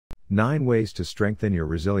9 Ways to Strengthen Your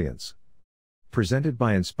Resilience. Presented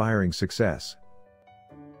by Inspiring Success.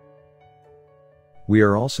 We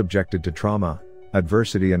are all subjected to trauma,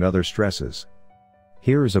 adversity, and other stresses.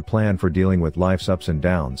 Here is a plan for dealing with life's ups and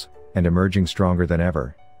downs, and emerging stronger than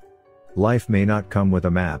ever. Life may not come with a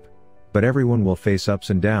map, but everyone will face ups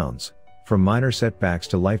and downs, from minor setbacks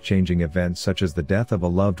to life-changing events such as the death of a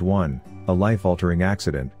loved one, a life-altering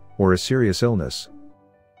accident, or a serious illness.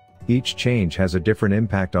 Each change has a different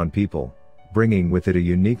impact on people, bringing with it a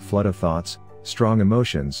unique flood of thoughts, strong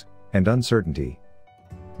emotions, and uncertainty.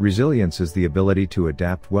 Resilience is the ability to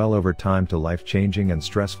adapt well over time to life-changing and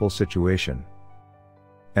stressful situation.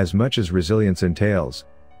 As much as resilience entails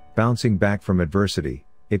bouncing back from adversity,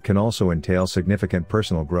 it can also entail significant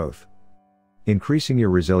personal growth. Increasing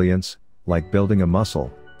your resilience, like building a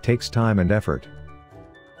muscle, takes time and effort.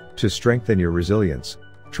 To strengthen your resilience,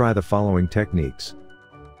 try the following techniques.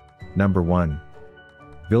 Number 1.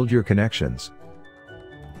 Build your connections.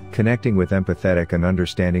 Connecting with empathetic and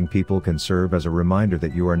understanding people can serve as a reminder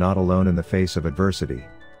that you are not alone in the face of adversity.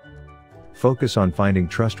 Focus on finding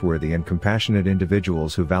trustworthy and compassionate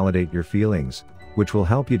individuals who validate your feelings, which will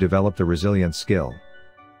help you develop the resilience skill.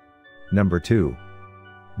 Number 2.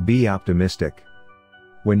 Be optimistic.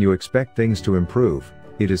 When you expect things to improve,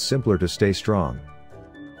 it is simpler to stay strong.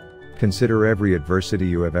 Consider every adversity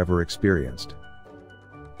you have ever experienced.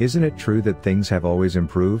 Isn't it true that things have always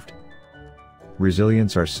improved?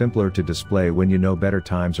 Resilience are simpler to display when you know better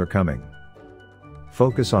times are coming.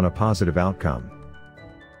 Focus on a positive outcome.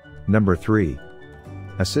 Number 3.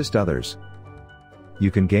 Assist others. You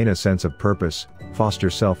can gain a sense of purpose, foster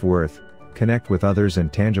self-worth, connect with others,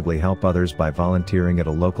 and tangibly help others by volunteering at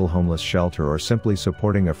a local homeless shelter or simply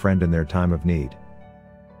supporting a friend in their time of need.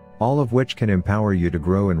 All of which can empower you to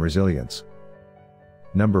grow in resilience.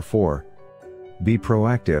 Number 4. Be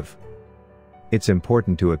proactive. It's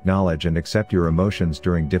important to acknowledge and accept your emotions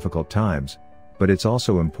during difficult times, but it's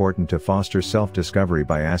also important to foster self-discovery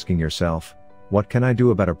by asking yourself, what can I do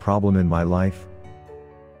about a problem in my life?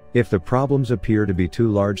 If the problems appear to be too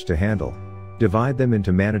large to handle, divide them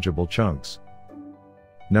into manageable chunks.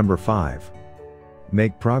 Number 5.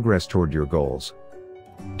 Make progress toward your goals.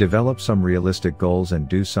 Develop some realistic goals and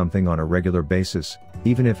do something on a regular basis,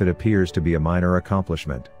 even if it appears to be a minor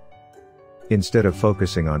accomplishment. Instead of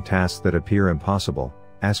focusing on tasks that appear impossible,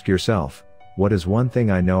 ask yourself, what is one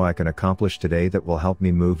thing I know I can accomplish today that will help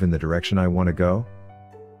me move in the direction I want to go?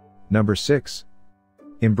 Number 6.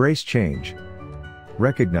 Embrace change.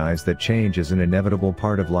 Recognize that change is an inevitable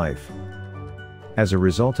part of life. As a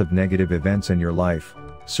result of negative events in your life,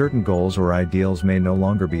 certain goals or ideals may no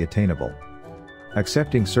longer be attainable.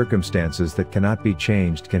 Accepting circumstances that cannot be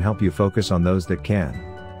changed can help you focus on those that can.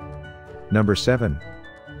 Number 7.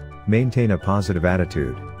 Maintain a positive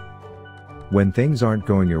attitude. When things aren't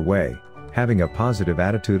going your way, having a positive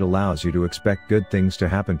attitude allows you to expect good things to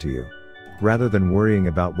happen to you. Rather than worrying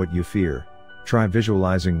about what you fear, try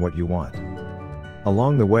visualizing what you want.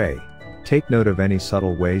 Along the way, take note of any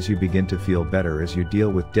subtle ways you begin to feel better as you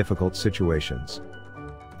deal with difficult situations.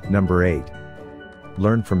 Number 8.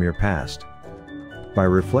 Learn from your past. By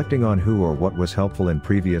reflecting on who or what was helpful in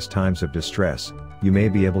previous times of distress, you may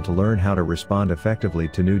be able to learn how to respond effectively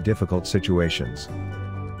to new difficult situations.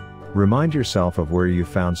 Remind yourself of where you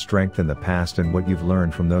found strength in the past and what you've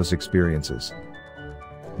learned from those experiences.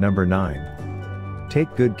 Number 9.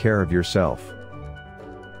 Take good care of yourself.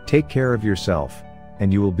 Take care of yourself,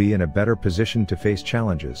 and you will be in a better position to face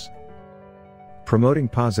challenges. Promoting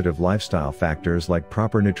positive lifestyle factors like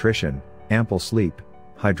proper nutrition, ample sleep,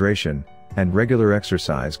 hydration, and regular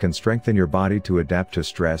exercise can strengthen your body to adapt to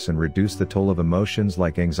stress and reduce the toll of emotions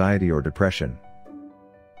like anxiety or depression.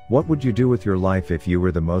 What would you do with your life if you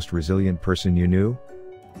were the most resilient person you knew?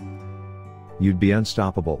 You'd be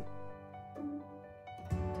unstoppable.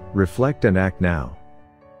 Reflect and act now.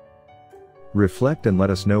 Reflect and let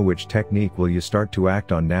us know which technique will you start to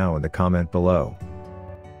act on now in the comment below.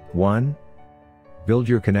 1. Build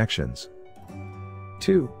your connections.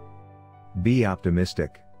 2. Be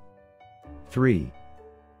optimistic. 3.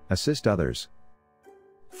 Assist others.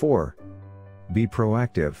 4. Be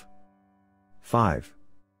proactive. 5.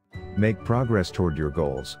 Make progress toward your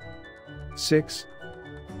goals. 6.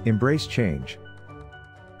 Embrace change.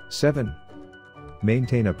 7.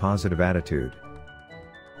 Maintain a positive attitude.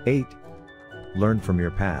 8. Learn from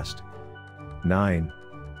your past. 9.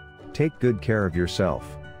 Take good care of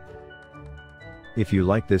yourself. If you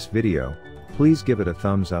like this video, please give it a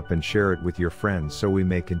thumbs up and share it with your friends so we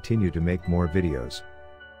may continue to make more videos.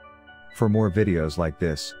 For more videos like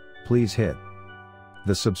this, please hit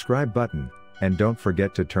the subscribe button And don't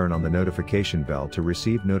forget to turn on the notification bell to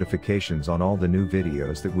receive notifications on all the new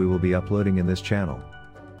videos that we will be uploading in this channel.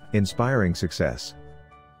 Inspiring Success.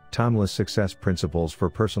 Timeless Success Principles for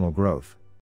Personal Growth.